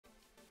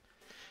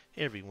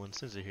Hey everyone,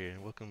 Cinza here,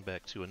 and welcome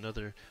back to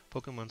another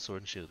Pokemon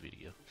Sword and Shield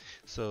video.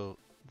 So,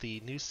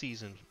 the new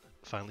season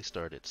finally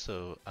started,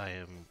 so I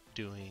am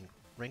doing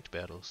ranked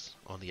battles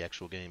on the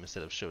actual game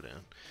instead of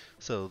Showdown.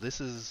 So, this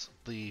is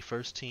the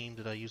first team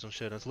that I use on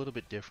Showdown. It's a little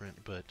bit different,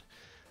 but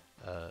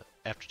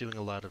after doing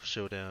a lot of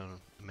Showdown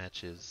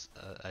matches,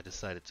 I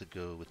decided to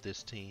go with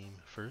this team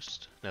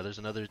first. Now, there's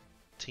another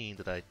team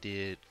that I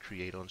did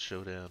create on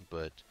Showdown,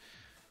 but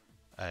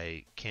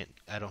I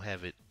don't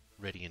have it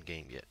ready in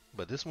game yet.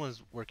 But this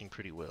one's working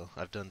pretty well.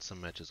 I've done some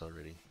matches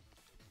already.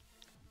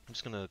 I'm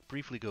just gonna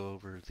briefly go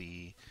over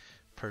the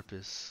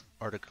purpose.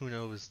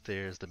 Articuno is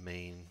there as the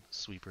main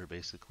sweeper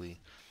basically.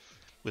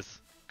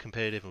 With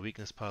competitive and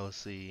weakness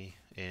policy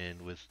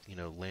and with,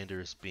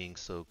 Landers being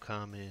so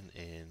common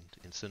and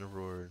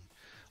Incineroar,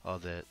 all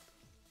that,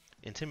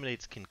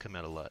 Intimidates can come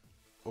out a lot.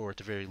 Or at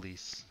the very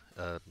least,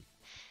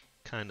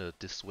 kind of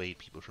dissuade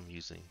people from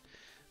using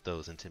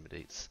those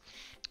Intimidates.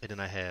 And then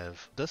I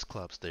have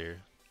Dusclops there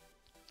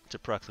to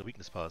proc the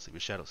weakness policy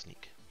with Shadow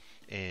Sneak.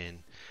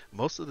 And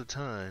most of the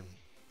time,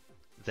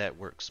 that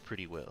works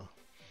pretty well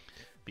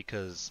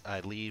because I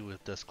lead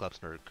with Dusclops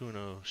and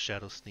Articuno,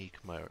 Shadow Sneak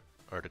my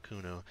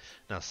Articuno.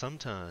 Now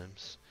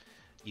sometimes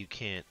you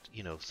can't,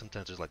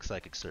 sometimes there's like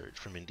Psychic Surge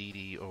from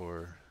Indeedee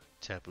or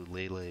Tapu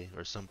Lele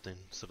or something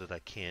so that I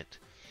can't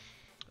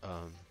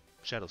um,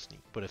 Shadow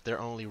Sneak. But if they're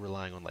only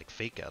relying on like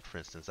Fake Out, for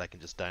instance, I can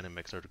just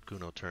Dynamax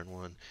Articuno turn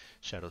 1,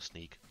 Shadow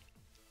Sneak.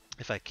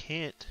 If I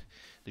can't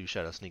do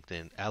Shadow Sneak,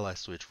 then Ally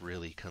Switch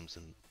really comes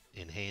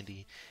in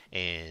handy,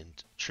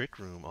 and Trick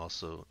Room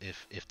also.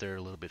 If they're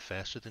a little bit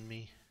faster than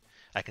me,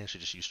 I can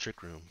actually just use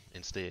Trick Room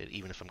instead,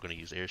 even if I'm going to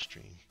use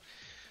Airstream.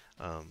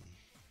 Um,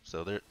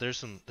 so there's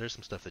some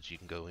stuff that you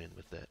can go in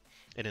with that.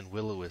 And then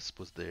Will-O-Wisp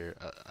was there.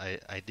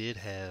 I did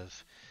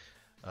have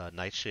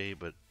Nightshade,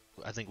 but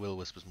I think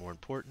Will-O-Wisp was more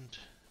important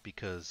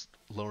because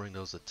lowering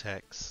those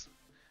attacks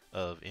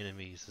of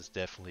enemies is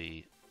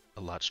definitely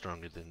a lot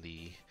stronger than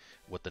the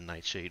what the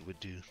Nightshade would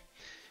do.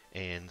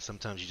 And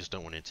sometimes you just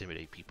don't want to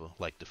intimidate people,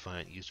 like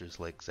Defiant users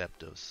like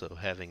Zapdos. So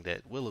having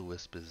that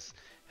Will-O-Wisp is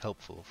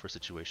helpful for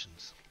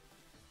situations.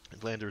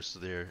 And Landorus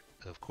is there,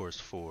 of course,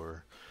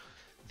 for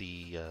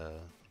the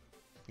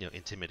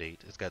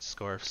intimidate. It's got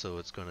Scarf, so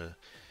it's gonna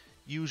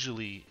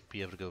usually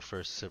be able to go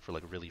first, except for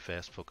like really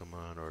fast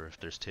Pokemon or if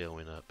there's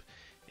Tailwind up.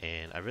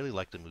 And I really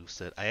like the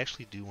moveset. I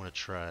actually do want to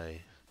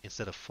try,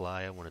 instead of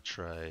Fly, I want to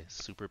try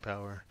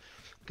Superpower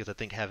because I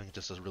think having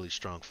just a really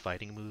strong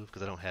fighting move,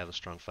 because I don't have a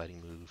strong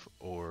fighting move,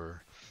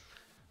 or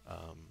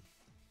um,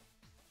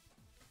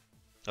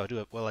 oh, I do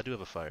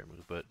have a fire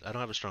move, but I don't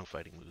have a strong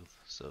fighting move,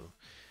 so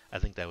I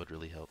think that would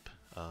really help.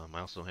 I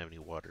also don't have any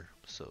water,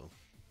 so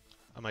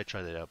I might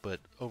try that out. But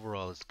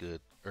overall, it's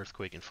good.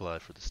 Earthquake and Fly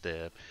for the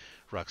stab.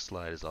 Rock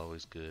Slide is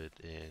always good,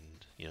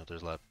 and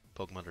there's a lot of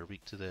Pokemon that are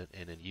weak to that.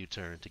 And then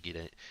U-turn to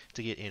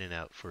get in and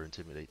out for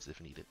intimidates if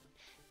needed.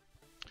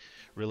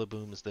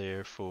 Rillaboom is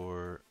there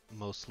for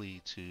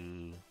mostly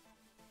to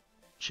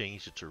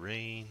change the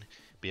terrain,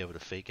 be able to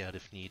fake out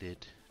if needed,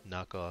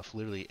 knock off.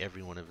 Literally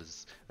every one of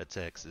his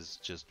attacks is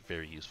just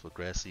very useful.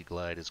 Grassy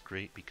Glide is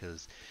great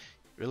because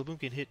Rillaboom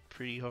can hit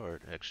pretty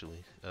hard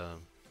actually.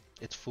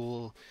 It's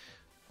full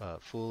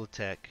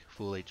attack,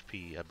 full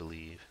HP, I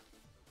believe.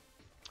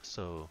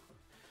 So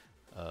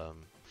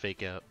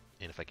fake out,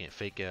 and if I can't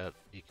fake out,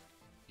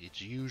 it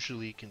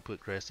usually can put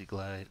Grassy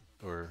Glide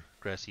or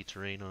Grassy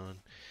Terrain on.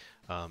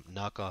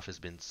 Knockoff has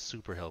been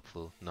super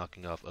helpful,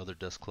 knocking off other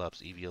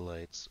Dusclops,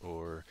 Eviolites,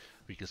 or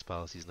Weakness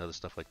Policies and other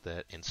stuff like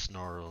that. And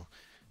Snarl,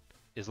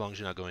 as long as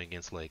you're not going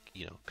against like,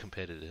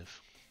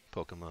 competitive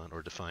Pokemon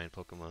or Defiant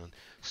Pokemon,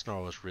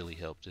 Snarl has really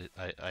helped it.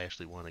 I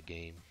actually won a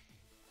game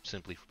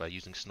simply by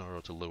using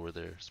Snarl to lower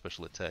their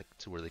special attack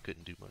to where they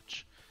couldn't do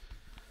much.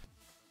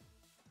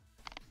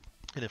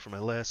 And then for my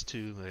last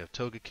two, I have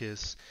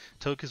Togekiss.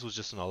 Togekiss was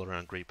just an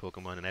all-around great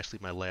Pokemon, and actually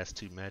my last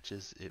two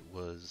matches, it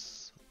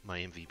was my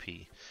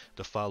MVP.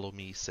 The Follow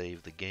Me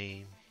saved the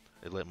game.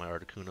 It let my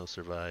Articuno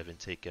survive and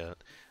take out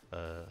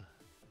uh,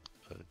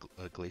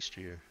 a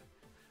Glastrier.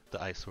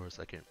 The Ice Horse,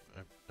 I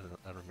don't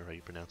remember how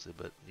you pronounce it,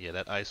 but yeah,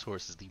 that Ice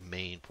Horse is the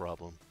main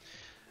problem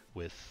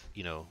with,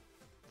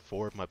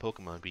 four of my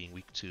Pokemon being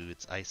weak to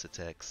its ice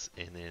attacks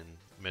and then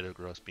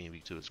Metagross being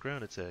weak to its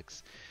ground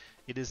attacks.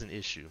 It is an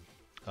issue.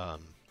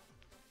 Um,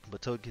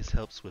 but Togekiss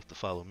helps with the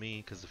Follow Me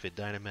because if it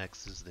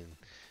Dynamaxes, then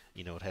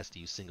it has to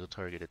use single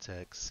target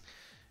attacks,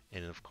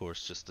 and of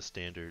course just the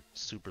standard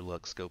Super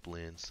Luck Scope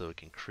Lens so it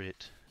can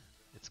crit.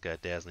 It's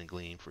got Dazzling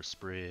Gleam for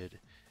spread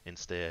and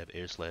stab,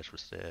 Air Slash for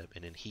stab,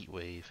 and then Heat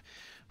Wave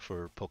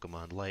for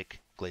Pokemon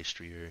like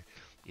Glastrier,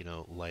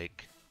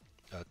 like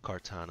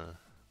Kartana,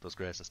 those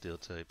Grass and Steel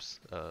types,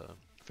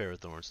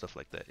 Ferrothorn, stuff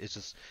like that. It's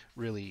just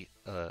really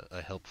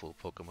a helpful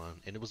Pokemon,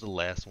 and it was the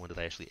last one that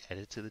I actually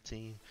added to the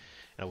team.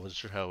 And I wasn't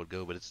sure how it would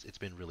go, but it's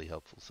been really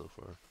helpful so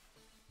far.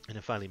 And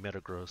then finally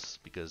Metagross,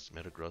 because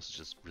Metagross is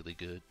just really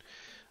good.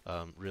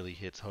 Really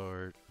hits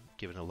hard,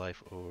 given a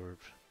Life Orb,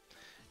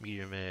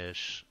 Meteor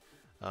Mash.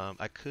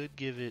 I could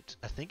give it.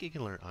 I think it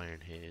can learn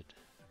Iron Head.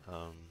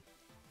 Um,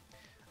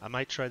 I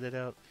might try that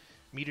out.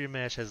 Meteor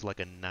Mash has like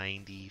a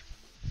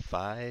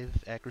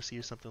 95 accuracy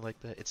or something like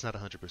that. It's not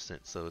 100%,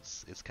 so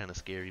it's kind of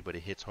scary, but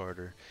it hits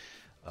harder.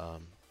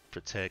 Um,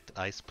 Protect,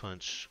 Ice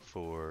Punch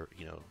for,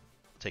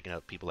 taking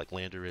out people like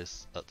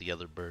Landorus, the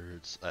other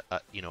birds.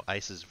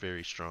 Ice is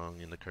very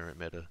strong in the current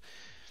meta.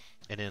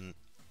 And then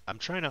I'm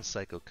trying out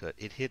Psycho Cut.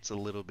 It hits a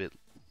little bit.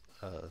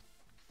 Uh,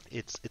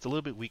 it's a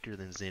little bit weaker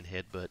than Zen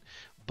Headbutt,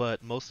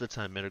 but most of the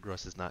time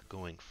Metagross is not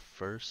going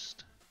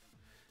first.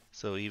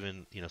 So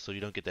even so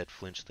you don't get that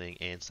flinch thing.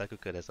 And Psycho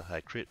Cut has a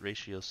high crit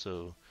ratio,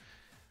 so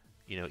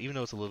even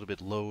though it's a little bit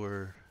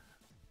lower,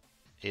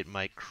 it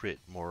might crit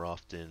more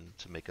often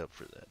to make up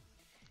for that.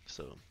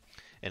 So,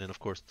 and then of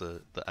course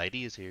the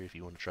ID is here if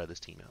you want to try this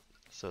team out.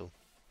 So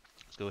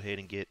let's go ahead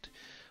and get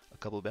a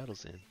couple of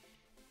battles in.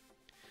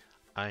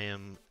 I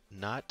am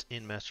not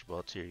in Master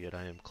Ball tier yet.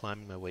 I am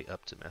climbing my way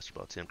up to Master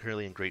Ball tier. I'm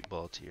currently in Great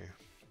Ball tier.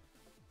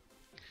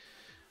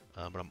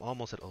 But I'm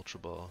almost at Ultra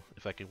Ball.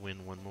 If I can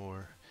win one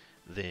more,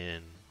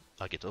 then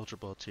I'll get to Ultra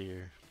Ball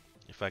tier.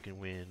 If I can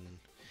win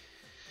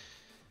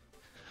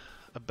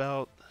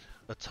about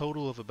a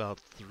total of about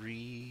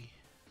 3,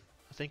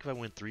 I think if I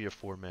win 3 or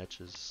 4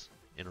 matches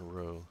in a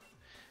row,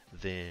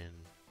 then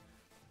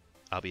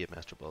I'll be at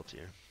Master Ball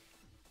tier.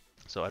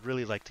 So I'd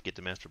really like to get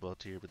to Master Ball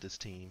tier with this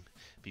team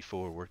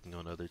before working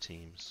on other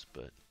teams,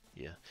 but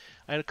yeah.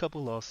 I had a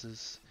couple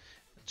losses.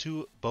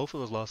 Both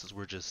of those losses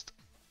were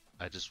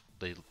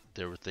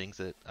there were things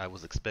that I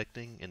was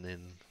expecting, and then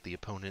the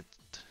opponent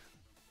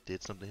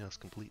did something else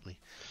completely.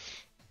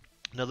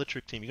 Another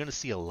trick team. You're going to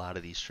see a lot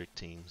of these trick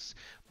teams.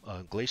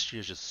 Glacier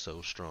is just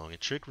so strong, and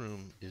Trick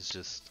Room is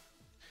just,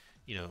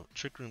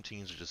 Trick Room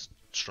teams are just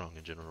strong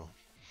in general.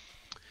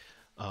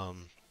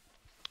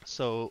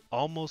 So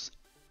almost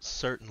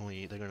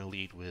certainly they're going to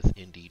lead with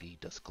Indeedee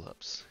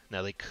Dusclops.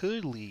 Now they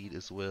could lead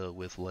as well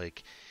with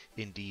like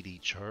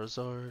Indeedee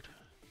Charizard,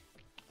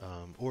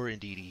 or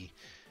Indeedee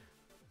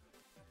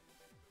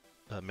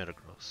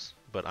Metagross.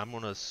 But I'm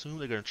going to assume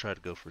they're going to try to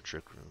go for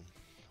Trick Room.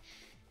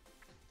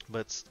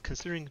 But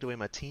considering the way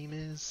my team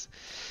is,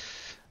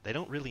 they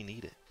don't really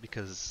need it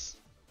because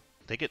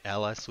they get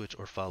Ally Switch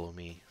or Follow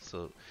Me.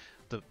 So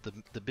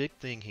the big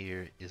thing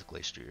here is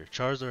Glacier.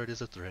 Charizard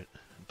is a threat,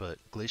 but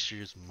Glacier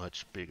is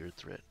much bigger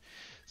threat.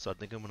 So I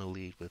think I'm going to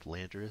lead with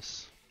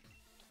Landorus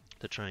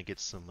to try and get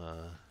some,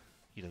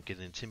 get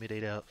an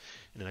Intimidate out,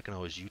 and then I can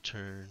always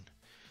U-turn.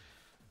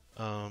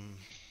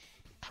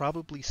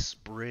 Probably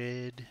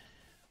Spread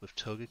with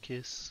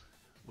Togekiss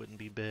wouldn't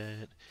be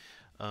bad.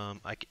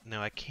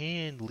 Now I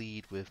can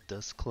lead with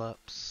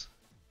Dusclops.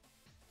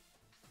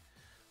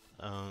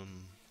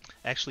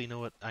 Actually, you know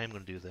what? I am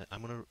going to do that.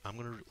 I'm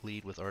gonna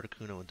lead with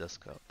Articuno and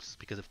Dusclops,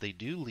 because if they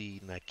do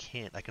lead and I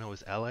can't, I can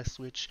always Ally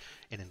Switch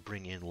and then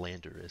bring in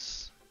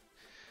Landorus.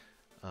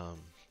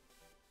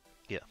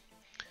 Yeah.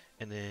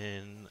 And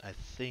then I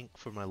think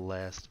for my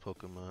last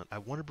Pokemon, I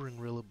want to bring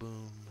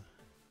Rillaboom.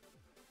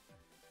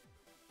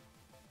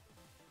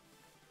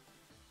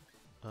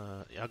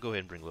 I'll go ahead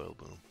and bring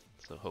Rillaboom.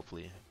 So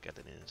hopefully I got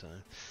that in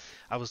time.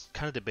 I was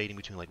kind of debating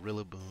between like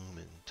Rillaboom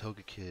and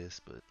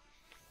Togekiss, but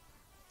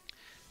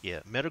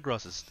yeah,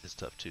 Metagross is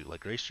tough too.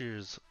 Like Glacier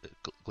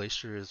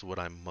is what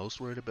I'm most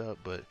worried about,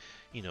 but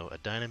a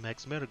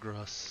Dynamax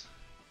Metagross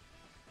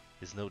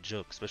is no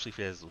joke, especially if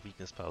it has a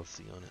weakness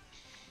policy on it.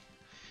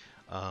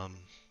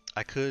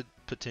 I could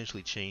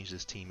potentially change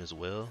this team as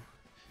well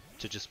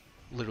to just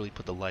literally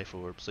put the Life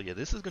Orb. So yeah,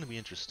 this is going to be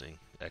interesting,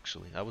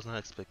 actually. I was not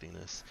expecting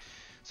this.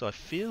 So I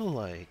feel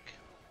like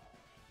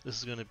this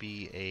is going to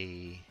be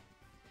a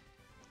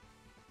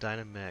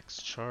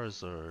Dynamax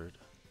Charizard.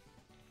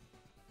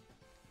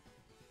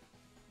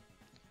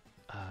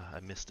 I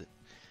missed it.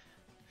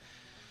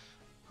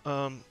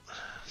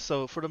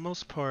 So for the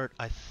most part,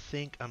 I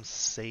think I'm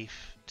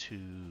safe to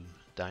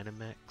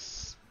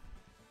Dynamax.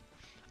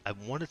 I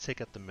want to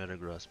take out the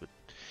Metagross, but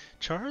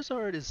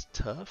Charizard is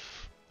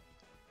tough,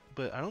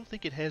 but I don't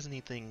think it has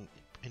anything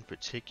in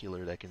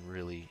particular that can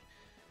really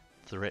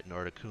threaten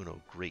Articuno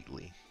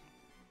greatly.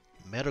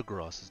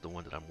 Metagross is the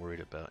one that I'm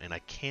worried about, and I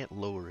can't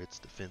lower its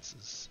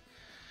defenses.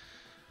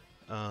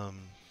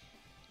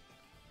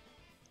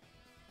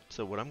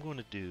 So what I'm going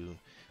to do,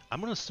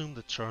 I'm going to assume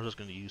the Charizard's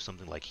going to use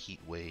something like Heat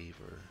Wave,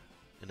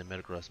 and the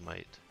Metagross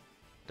might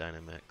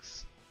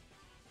Dynamax.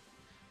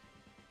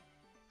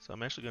 So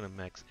I'm actually going to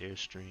max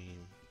Airstream.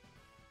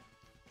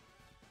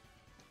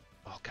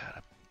 Oh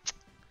god,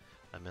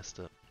 I messed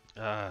up.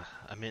 I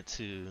meant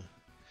to.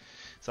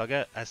 So I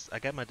got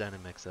my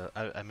Dynamax out.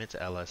 I meant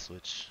to Ally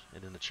Switch,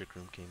 and then the Trick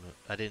Room came up.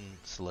 I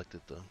didn't select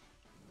it though.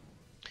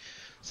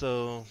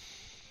 So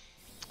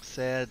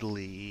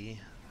sadly,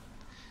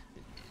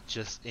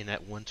 just in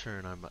that one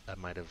turn, I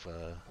might have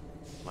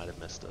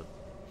messed up,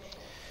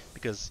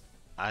 because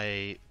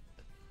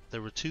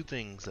there were two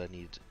things I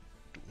needed.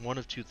 One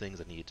of two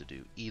things I needed to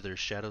do. Either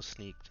Shadow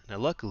Sneak. Now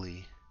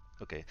luckily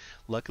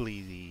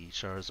the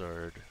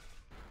Charizard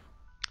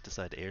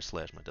decided to Air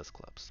Slash my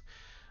Dusclops.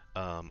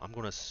 I'm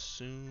going to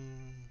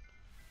assume...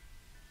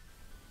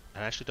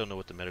 I actually don't know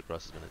what the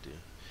Metagross is going to do.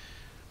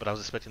 But I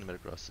was expecting the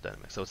Metagross to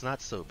Dynamax, so it's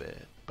not so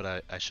bad.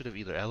 But I should have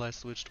either Ally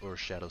Switched or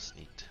Shadow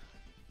Sneaked.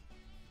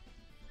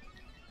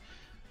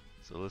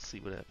 So let's see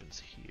what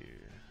happens here.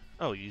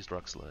 Oh, you used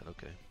Rock Slide,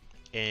 okay.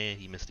 And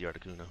he missed the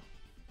Articuno,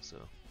 so.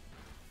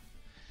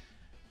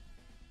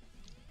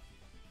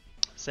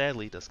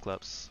 Sadly,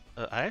 Dusclops,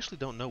 I actually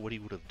don't know what he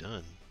would have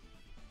done.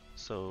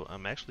 So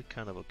I'm actually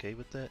kind of okay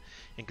with that.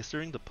 And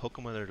considering the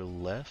Pokemon that are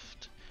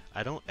left,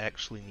 I don't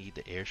actually need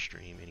the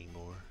Airstream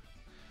anymore.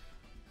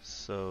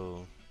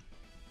 So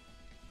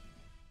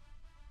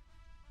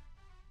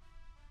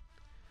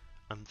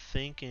I'm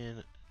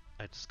thinking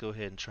I'd just go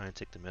ahead and try and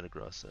take the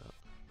Metagross out.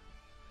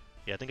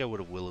 Yeah, I think I would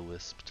have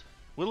Will-O-Wisped.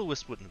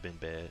 Will-O-Wisp wouldn't have been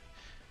bad.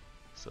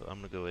 So I'm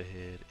going to go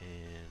ahead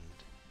and...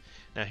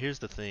 Now here's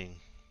the thing.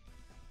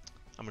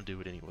 I'm going to do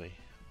it anyway.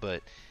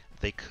 But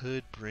they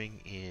could bring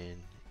in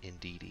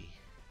Indeedee.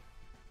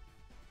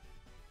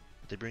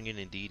 If they bring in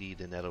Indeedee,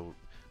 then that'll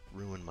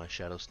ruin my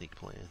Shadow Sneak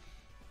plan.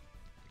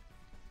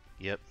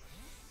 Yep.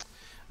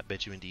 I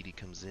bet you Indeedee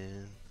comes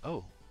in.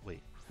 Oh,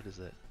 wait. What is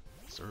that?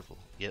 Serval.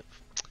 Yep.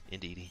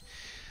 Indeedee.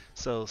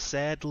 So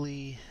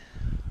sadly,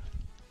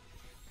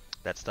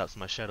 that stops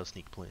my Shadow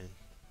Sneak plan.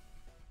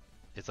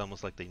 It's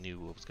almost like they knew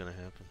what was going to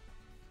happen.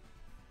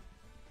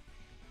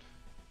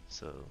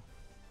 So,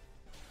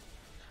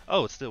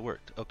 oh, it still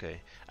worked. Okay,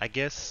 I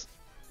guess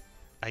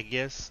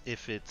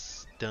if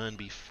it's done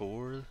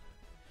before,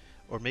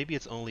 or maybe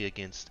it's only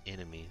against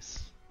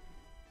enemies.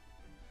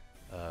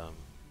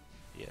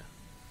 Yeah,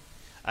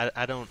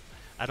 I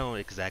don't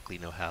exactly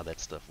know how that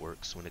stuff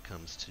works when it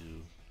comes to,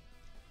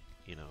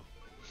 you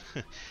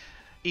know.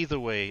 Either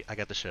way, I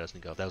got the Shadow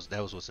Sneak off.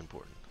 That was what's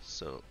important.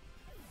 So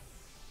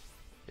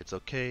it's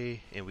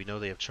okay, and we know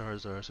they have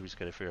Charizard, so we just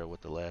gotta figure out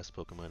what the last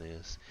Pokemon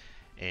is.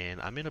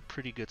 And I'm in a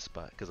pretty good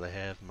spot because I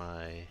have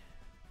my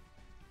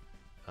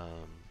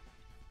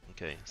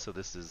okay, so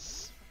this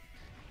is,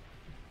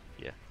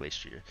 yeah,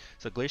 Glacier.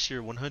 So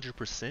Glacier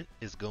 100%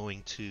 is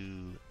going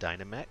to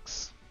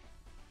Dynamax,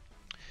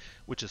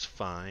 which is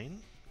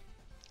fine,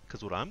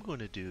 because what I'm going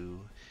to do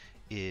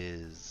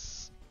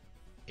is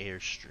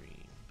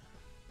Airstream.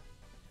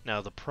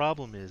 Now the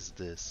problem is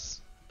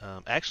this.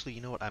 Actually,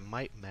 you know what? I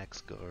might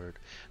Max Guard.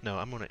 No,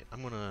 I'm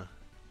gonna.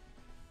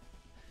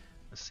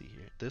 Let's see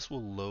here. This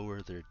will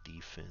lower their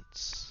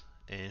defense.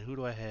 And who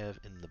do I have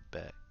in the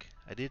back?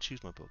 I did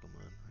choose my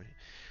Pokemon, right?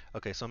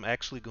 Okay, so I'm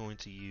actually going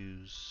to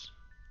use...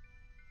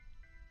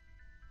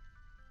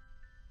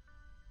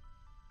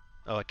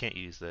 Oh, I can't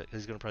use that,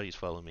 because he's going to probably use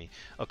Follow Me.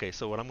 Okay,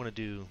 so what I'm going to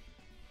do...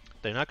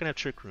 They're not going to have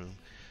Trick Room.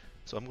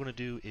 So what I'm going to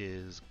do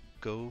is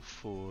go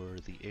for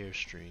the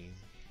Airstream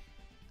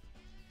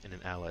and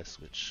an Ally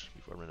Switch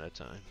before I run out of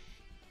time.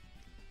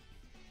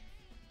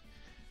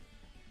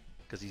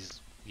 Because he's...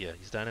 Yeah,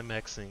 he's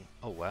Dynamaxing...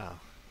 Oh, wow.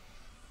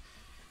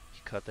 He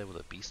caught that with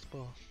a Beast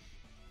Ball?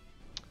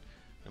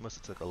 That must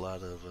have took a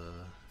lot of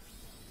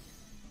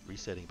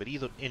resetting. But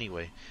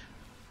anyway,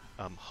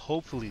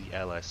 hopefully the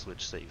Ally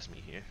Switch saves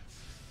me here.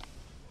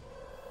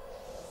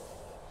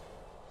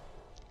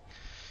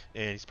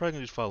 And he's probably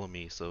going to just follow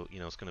me, so, you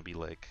know, it's going to be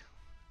like...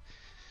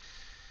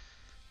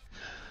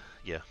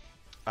 Yeah.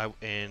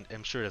 And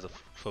I'm sure it has a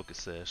Focus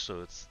Sash, so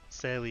it's...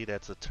 Sadly,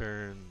 that's a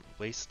turn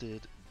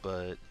wasted,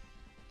 but...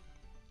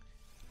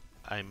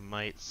 I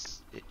might...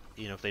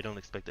 you know, if they don't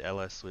expect the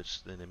Ally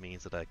Switch, then it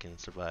means that I can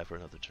survive for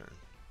another turn.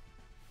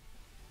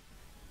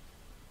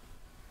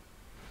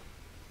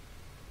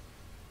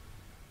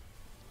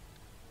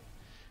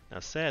 Now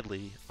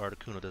sadly,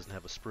 Articuno doesn't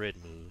have a spread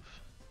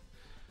move,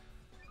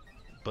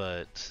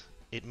 but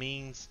it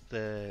means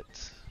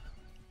that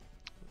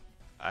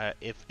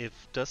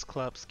if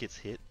Dusclops gets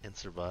hit and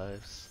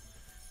survives,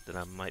 then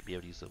I might be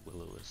able to use a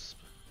Will-O-Wisp.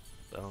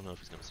 But I don't know if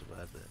he's going to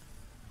survive that.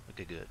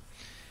 Okay, good.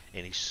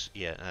 And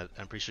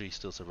I'm pretty sure he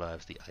still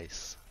survives the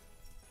ice.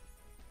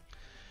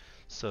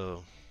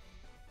 So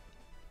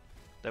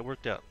that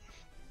worked out.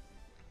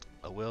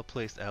 A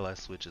well-placed Ally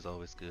Switch is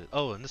always good.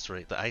 Oh, and that's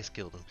right, the ice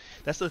killed him.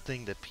 That's the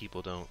thing that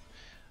people don't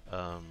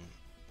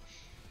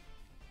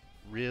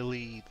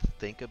really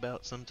think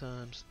about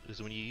sometimes,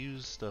 is when you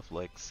use stuff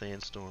like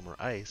Sandstorm or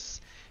Ice,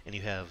 and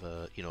you have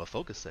you know, a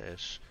Focus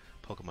Sash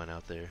Pokemon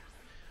out there.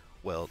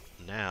 Well,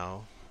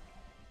 now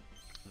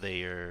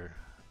they're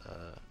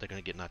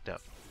gonna get knocked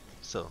out.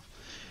 So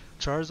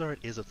Charizard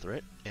is a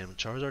threat, and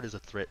Charizard is a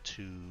threat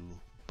to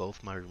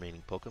both my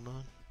remaining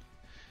Pokemon.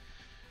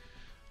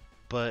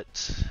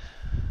 But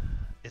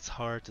it's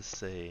hard to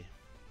say.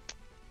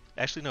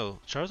 Actually, no,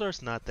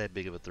 Charizard's not that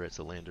big of a threat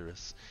to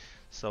Landorus.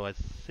 So I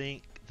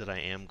think that I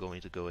am going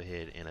to go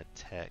ahead and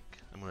attack.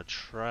 I'm going to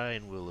try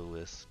and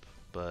Will-O-Wisp,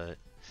 but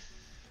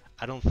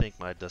I don't think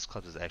my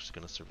Dusclops is actually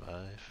going to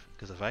survive.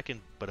 Because if I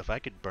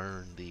could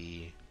burn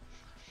the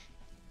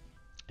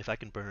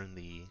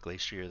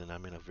Glacier, then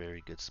I'm in a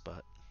very good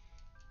spot.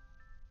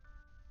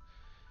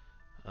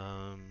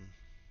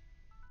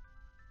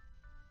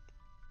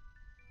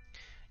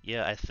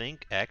 Yeah, I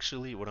think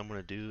actually what I'm going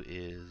to do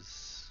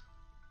is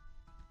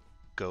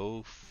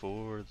go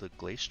for the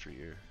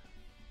Glacier.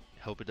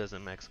 Hope it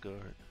doesn't max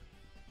guard.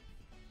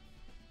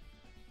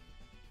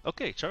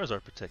 Okay,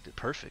 Charizard protected.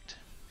 Perfect.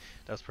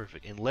 That was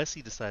perfect. Unless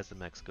he decides to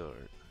max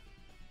guard.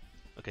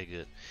 Okay,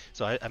 good.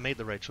 So I made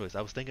the right choice.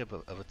 I was thinking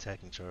of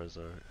attacking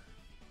Charizard.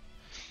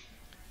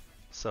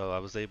 So I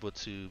was able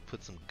to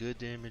put some good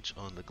damage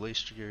on the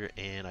Glacier,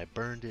 and I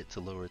burned it to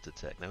lower its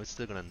attack. Now it's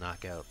still going to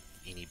knock out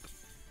any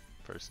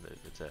person that it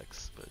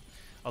attacks, but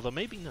although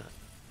maybe not.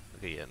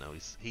 Okay, yeah, no,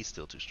 he's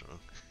still too strong.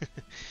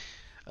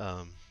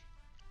 um,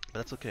 but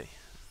that's okay,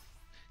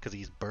 because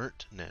he's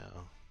burnt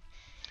now.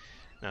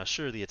 Now,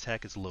 sure, the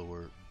attack is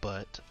lower,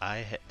 but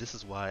this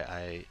is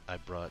why I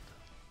brought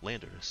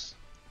Landorus.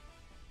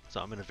 So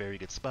I'm in a very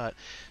good spot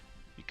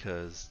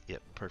because,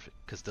 yep, perfect.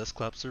 Because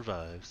Dusclops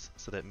survives,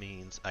 so that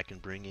means I can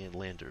bring in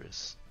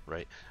Landorus,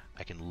 right?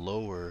 I can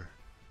lower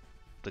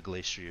the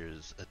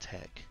Glacier's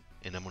attack,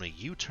 and I'm going to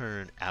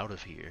U-turn out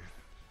of here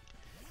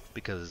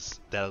because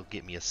that'll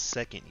get me a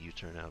second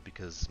U-turn out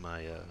because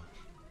my,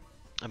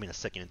 a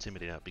second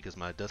Intimidate out because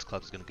my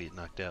Dusclops is going to get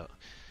knocked out,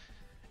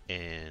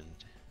 and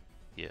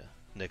yeah,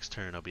 next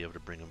turn I'll be able to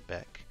bring him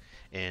back.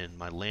 And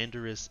my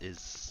Landorus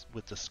is,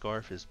 with the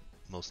Scarf, is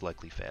most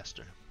likely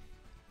faster.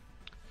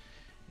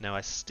 Now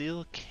I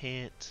still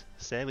can't,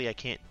 sadly I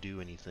can't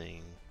do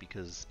anything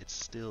because it's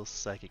still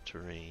Psychic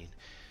Terrain.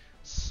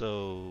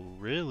 So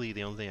really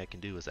the only thing I can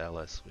do is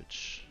Ally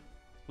Switch,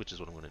 which is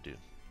what I'm going to do.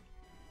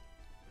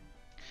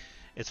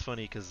 It's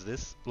funny because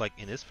this, like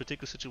in this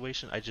particular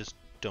situation, I just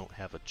don't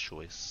have a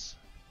choice.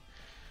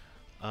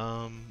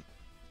 I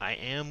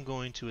am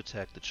going to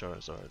attack the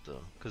Charizard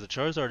though, because the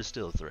Charizard is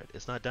still a threat.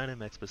 It's not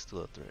Dynamax, but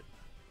still a threat.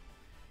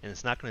 And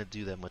it's not going to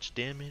do that much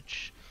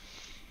damage,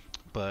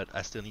 but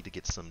I still need to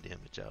get some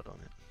damage out on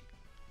it.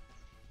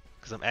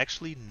 Because I'm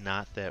actually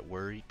not that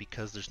worried,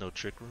 because there's no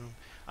Trick Room,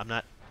 I'm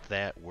not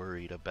that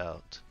worried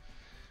about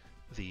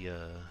the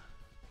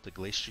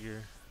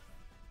Glacier.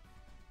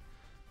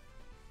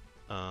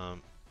 Now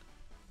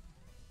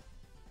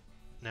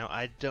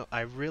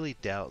I really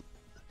doubt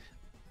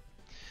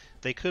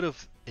they could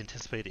have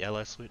anticipated the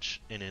Ally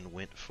Switch and then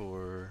went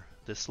for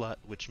this slot,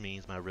 which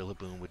means my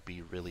Rillaboom would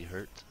be really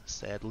hurt,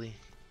 sadly.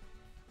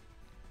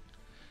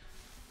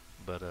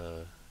 But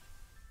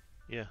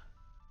yeah,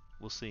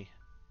 we'll see.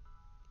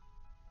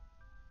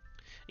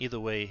 Either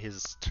way,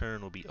 his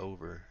turn will be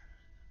over.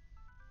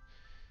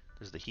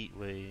 There's the Heat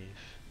Wave.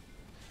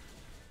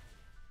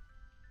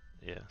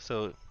 Yeah,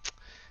 so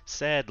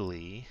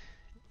sadly,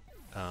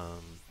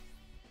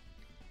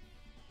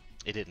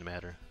 it didn't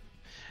matter.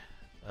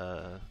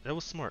 That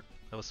was smart.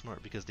 That was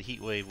smart because the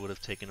Heat Wave would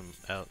have taken him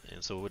out,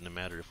 and so it wouldn't have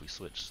mattered if we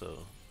switched. So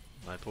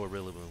my poor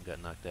Rillaboom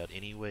got knocked out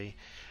anyway.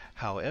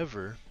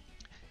 However,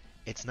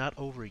 it's not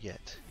over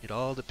yet. It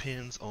all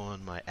depends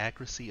on my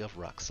accuracy of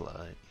Rock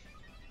Slide.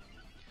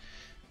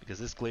 Because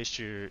this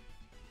Glacier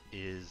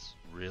is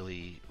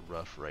really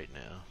rough right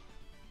now.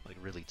 Like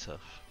really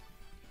tough.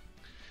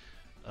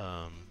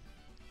 And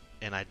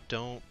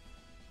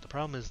the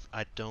problem is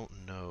I don't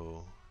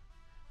know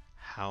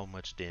how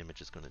much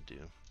damage it's going to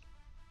do.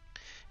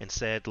 And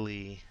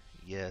sadly,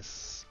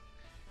 yes,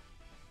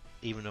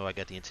 even though I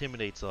got the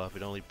Intimidates off,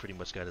 it only pretty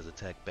much got his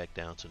attack back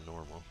down to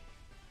normal.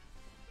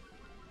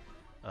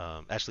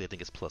 Actually, I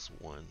think it's +1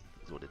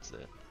 is what it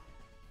said.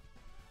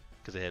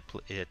 Because it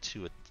had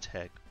 2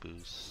 attack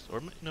boosts,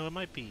 or no, it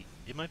might be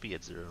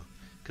at 0,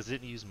 because it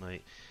didn't use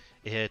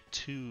it had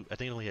 2. I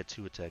think it only had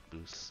 2 attack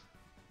boosts.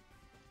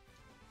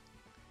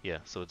 Yeah,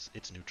 so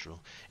it's neutral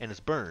and it's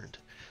burned,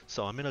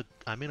 so I'm in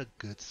a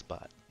good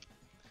spot,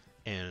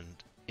 and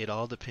it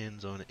all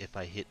depends on if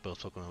I hit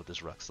both Pokemon with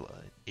this Rock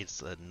Slide.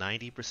 It's a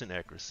 90%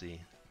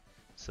 accuracy,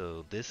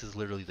 so this is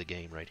literally the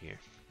game right here.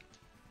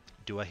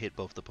 Do I hit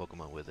both the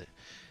Pokemon with it?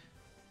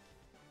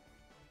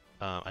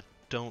 I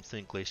don't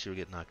think Glacier will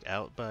get knocked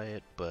out by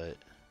it, but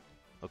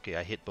okay,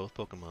 I hit both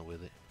Pokemon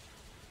with it.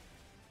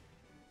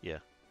 Yeah,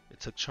 it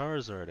took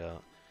Charizard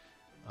out.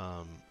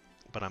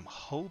 But I'm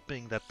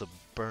hoping that the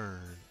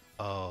burn...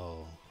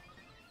 Oh.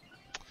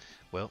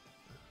 Well,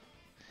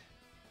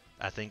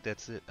 I think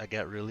that's it. I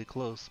got really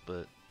close,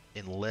 but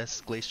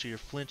unless Glacier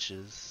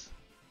flinches...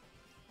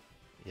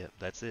 Yep,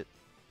 that's it.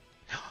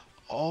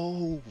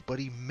 Oh, but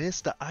he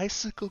missed the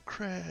Icicle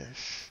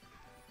Crash.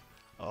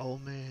 Oh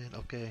man,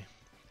 okay.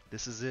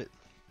 This is it.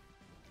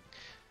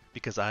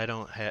 Because I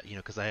don't have,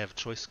 because I have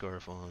Choice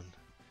Scarf on.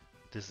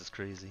 This is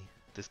crazy.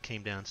 This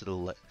came down to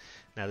the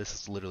now this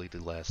is literally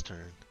the last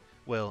turn.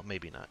 Well,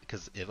 maybe not,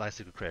 because if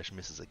Icicle Crash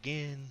misses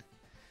again,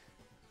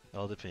 it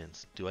all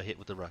depends. Do I hit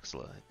with the Rock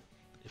Slide?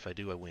 If I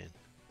do, I win.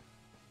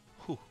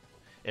 Whew.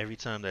 Every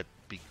time that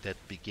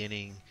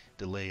beginning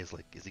delay is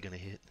like, is he gonna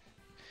hit?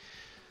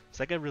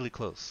 So I got really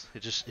close.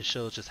 It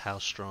shows just how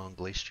strong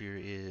Glacier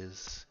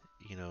is,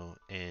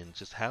 and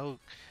just how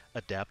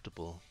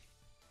adaptable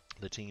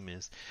the team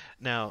is.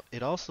 Now,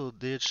 it also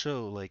did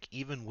show, like,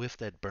 even with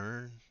that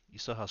burn, you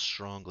saw how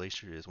strong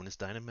Glacier is. When it's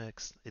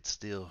Dynamax, it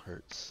still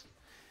hurts.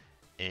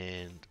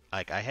 And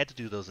like I had to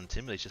do those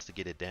Intimidates just to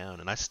get it down,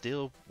 and I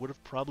still would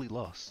have probably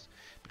lost.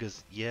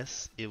 Because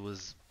yes, it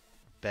was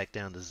back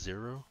down to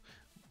 0,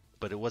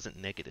 but it wasn't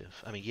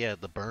negative. I mean, yeah,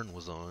 the burn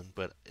was on,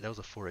 but that was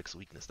a 4x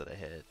weakness that I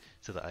had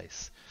to the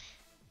ice.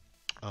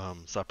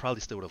 So I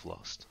probably still would have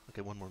lost.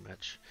 Okay, one more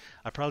match.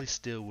 I probably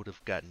still would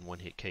have gotten one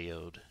hit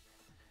KO'd.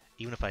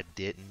 Even if I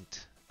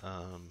didn't,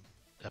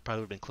 I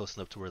probably would have been close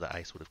enough to where the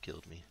ice would have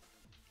killed me.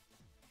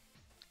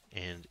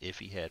 And if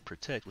he had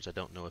Protect, which I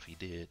don't know if he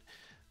did,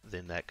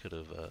 then that could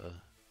have,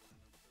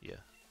 yeah.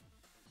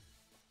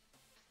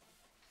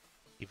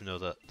 Even though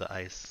the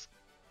ice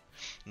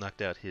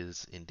knocked out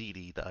his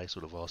Indeedee, the ice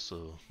would have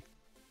also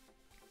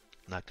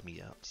knocked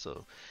me out.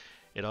 So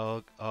it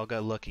all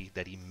got lucky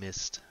that he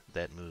missed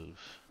that move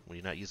when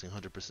you're not using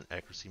 100%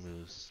 accuracy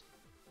moves.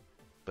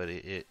 But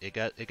it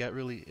got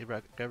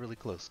really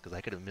close because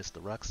I could have missed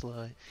the rock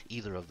slide,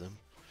 either of them,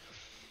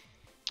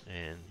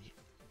 and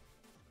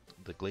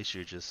the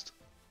glacier just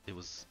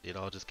it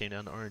all just came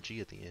down to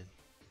RNG at the end.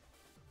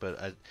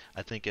 But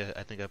I think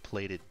I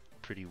played it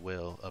pretty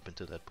well up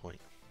until that point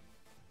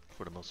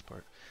for the most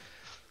part.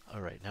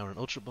 All right, now we're in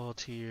Ultra Ball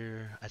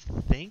tier. I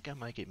think I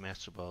might get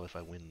Master Ball if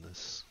I win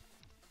this.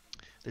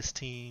 This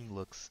team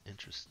looks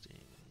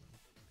interesting.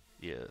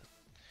 Yeah,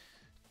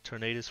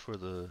 Tornadus for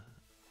the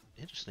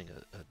interesting.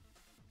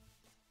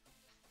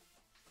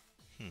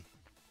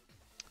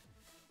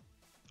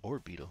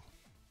 Orbeetle.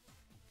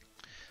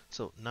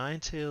 So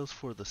Ninetales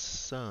for the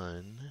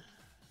Sun.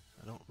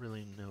 I don't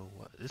really know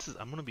what this is.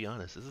 I'm gonna be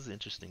honest. This is an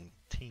interesting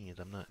team.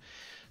 I'm not.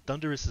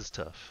 Thundurus is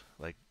tough,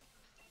 like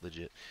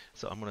legit.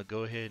 So I'm gonna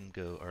go ahead and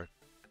go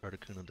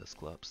Articuno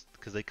Dusclops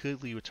because they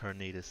could leave with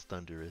Tornadus,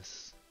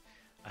 Thundurus.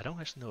 I don't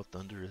actually know if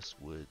Thundurus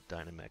would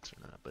Dynamax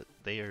or not, but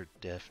they are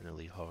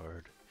definitely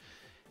hard.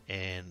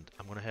 And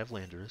I'm gonna have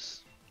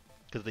Landorus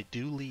because they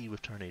do lead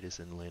with Tornadus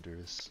and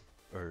Landorus,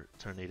 or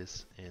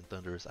Tornadus and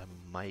Thundurus. I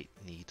might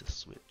need to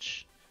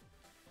switch.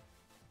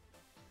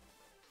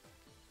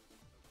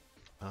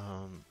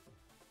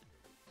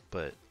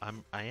 But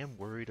I am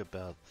worried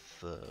about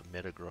the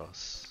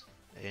Metagross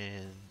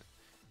and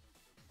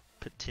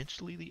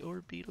potentially the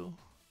Orbeetle.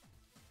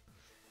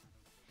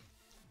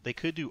 They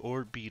could do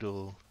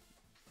Orbeetle,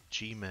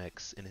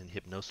 G-Max, and then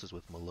Hypnosis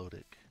with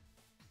Melodic.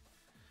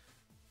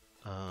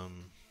 I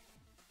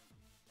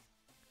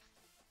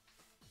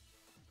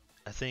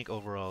think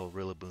overall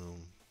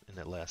Rillaboom in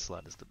that last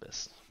slot is the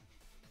best.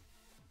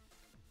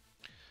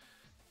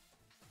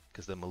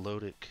 Because the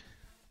Melodic,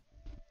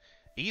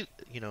 you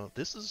know,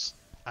 this is,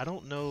 I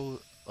don't know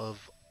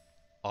of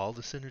all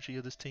the synergy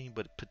of this team,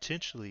 but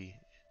potentially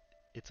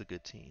it's a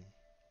good team.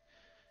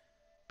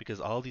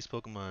 Because all these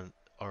Pokemon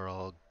are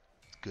all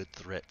good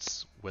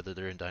threats, whether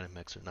they're in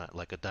Dynamax or not.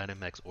 Like a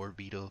Dynamax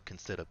Orbeetle can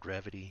set up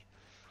Gravity.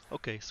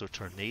 Okay, so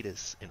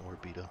Tornadus in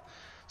Orbeetle.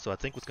 So I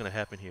think what's going to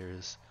happen here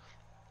is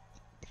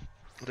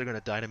they're going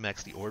to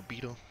Dynamax the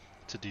Orbeetle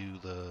to do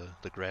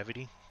the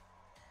Gravity.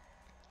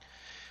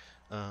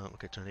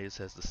 Okay, Tornadus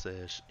has the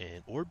Sash,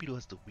 and Orbeetle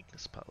has the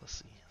Weakness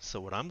Policy.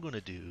 So what I'm going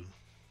to do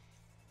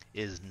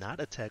is not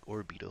attack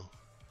Orbeetle.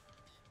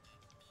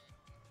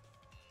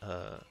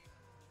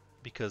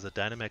 Because a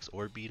Dynamax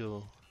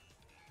Orbeetle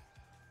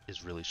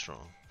is really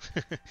strong.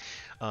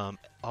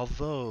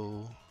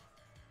 Although,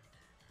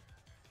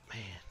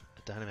 man,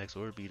 a Dynamax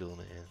Orbeetle,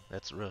 man,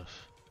 that's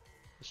rough.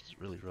 It's just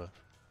really rough.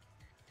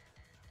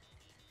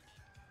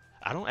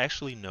 I don't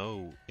actually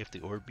know if the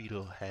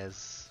Orbeetle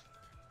has...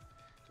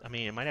 I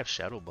mean, it might have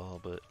Shadow Ball,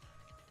 but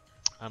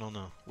I don't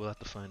know. We'll have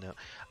to find out.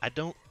 I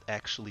don't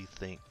actually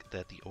think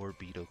that the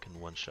Orbeetle can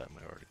one-shot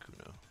my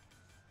Articuno.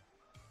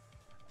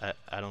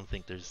 I don't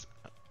think there's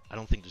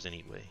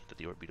any way that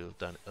the Orbeetle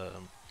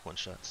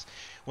one-shots.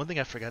 One thing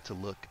I forgot to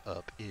look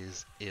up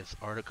is if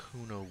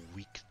Articuno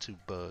weak to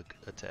bug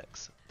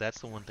attacks. That's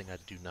the one thing I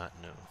do not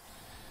know.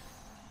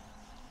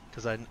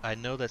 Because I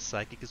know that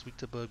Psychic is weak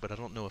to bug, but I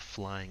don't know if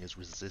Flying is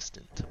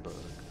resistant to bug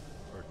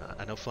or not.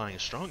 I know Flying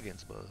is strong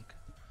against bug.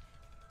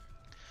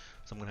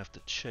 So I'm going to have to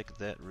check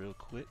that real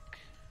quick.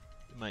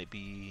 It might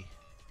be...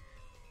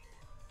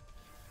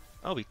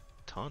 Oh, he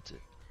taunted.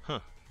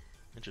 Huh.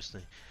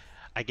 Interesting.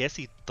 I guess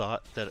he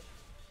thought that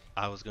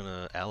I was going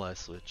to ally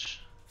switch.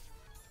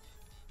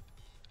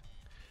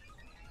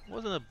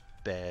 Wasn't a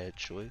bad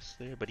choice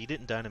there, but he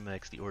didn't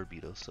Dynamax the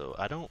Orbeetle, so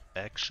I don't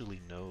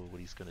actually know what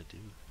he's going to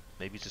do.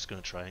 Maybe he's just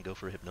going to try and go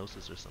for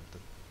Hypnosis or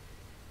something.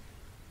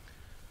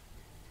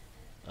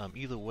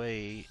 Either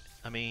way,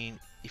 I mean,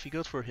 if he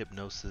goes for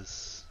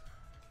Hypnosis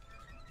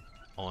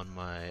on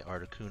my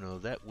Articuno,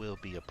 that will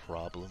be a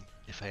problem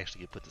if I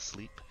actually get put to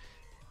sleep.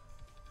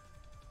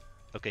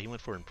 Okay, he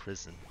went for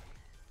Imprison.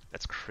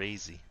 That's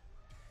crazy.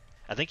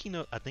 I think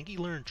he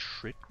learned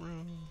Trick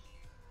Room.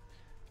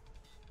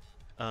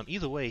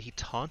 Either way, he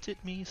taunted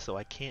me, so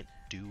I can't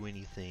do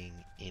anything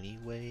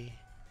anyway.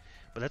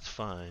 But that's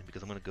fine,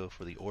 because I'm going to go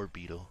for the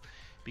Orbeetle.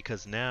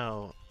 Because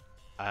now,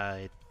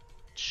 I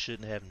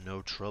shouldn't have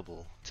no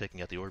trouble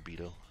taking out the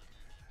Orbeetle.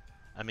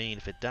 I mean,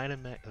 if it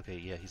Dynamax... Okay,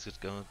 yeah, he's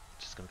just gonna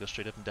go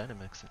straight up and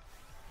Dynamax it.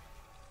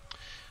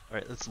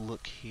 Alright, let's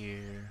look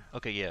here.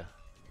 Okay, yeah.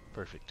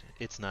 Perfect.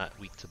 It's not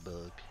weak to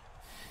bug.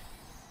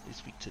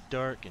 It's weak to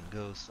dark and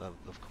ghost,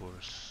 of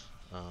course.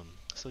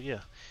 So yeah.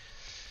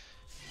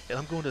 And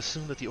I'm going to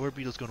assume that the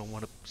Orbeetle's going to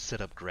want to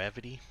set up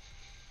Gravity.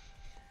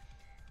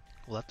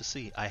 We'll have to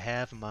see. I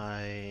have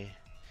my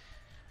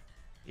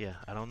Yeah,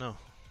 I don't know.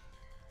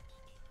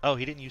 Oh,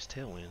 he didn't use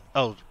Tailwind.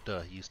 Oh,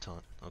 duh, he used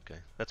Taunt. Okay,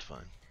 that's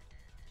fine.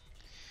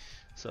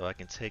 So I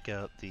can take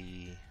out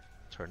the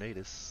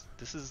Tornadus.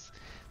 This is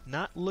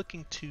not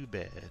looking too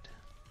bad.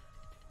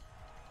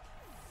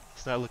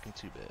 It's not looking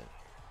too bad.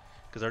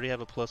 Because I already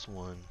have a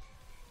 +1.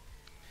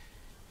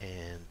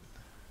 And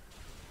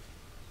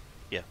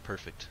yeah,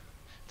 perfect.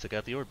 Took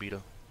out the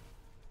Orbeeto.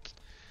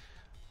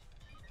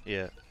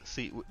 Yeah,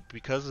 see,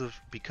 because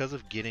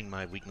of getting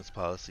my weakness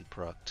policy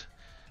procced.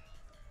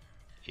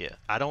 Yeah,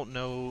 I don't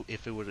know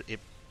if it would. It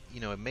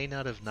may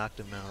not have knocked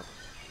him out.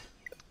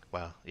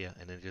 Wow. Yeah,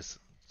 and then just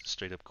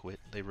straight up quit.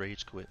 They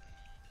rage quit.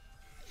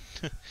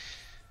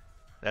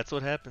 That's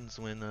what happens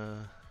when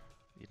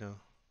you know,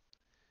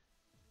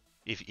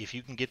 if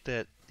you can get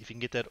that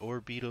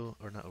Orbeetle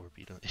or not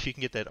Orbeetle, if you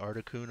can get that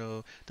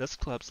Articuno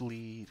Dusclops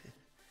lead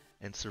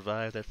and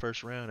survive that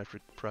first round after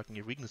proccing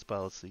your weakness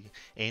policy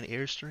and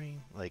Airstream,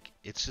 like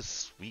it's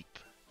just sweep.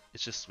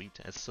 It's just sweep.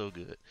 It's so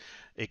good.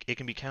 It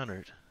can be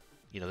countered.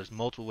 There's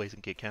multiple ways it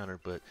can get countered,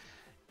 but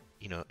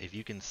if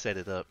you can set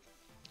it up,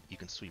 you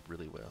can sweep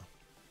really well.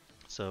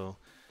 So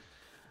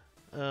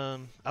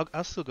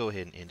I'll still go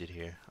ahead and end it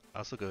here.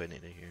 I'll still go ahead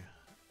and end it here.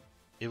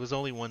 It was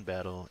only one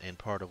battle and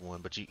part of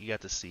one, but you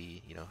got to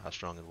see, how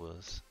strong it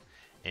was.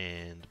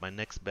 And my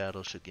next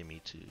battle should get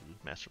me to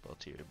Master Ball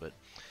tier. But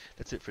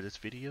that's it for this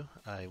video.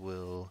 I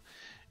will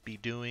be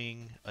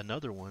doing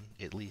another one,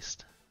 at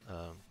least,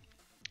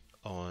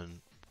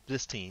 on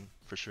this team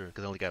for sure,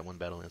 because I only got one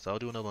battle in. So I'll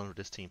do another one with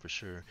this team for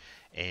sure.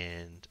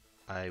 And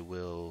I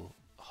will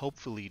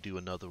hopefully do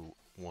another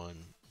one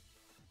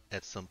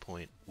at some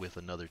point with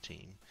another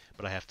team.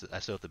 But I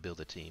still have to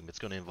build a team. It's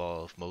going to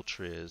involve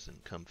Moltres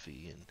and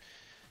Comfy, and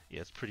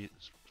yeah, it's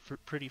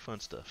pretty fun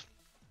stuff.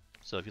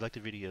 So if you liked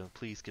the video,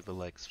 please give a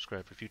like,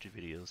 subscribe for future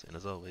videos, and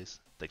as always,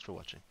 thanks for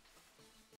watching.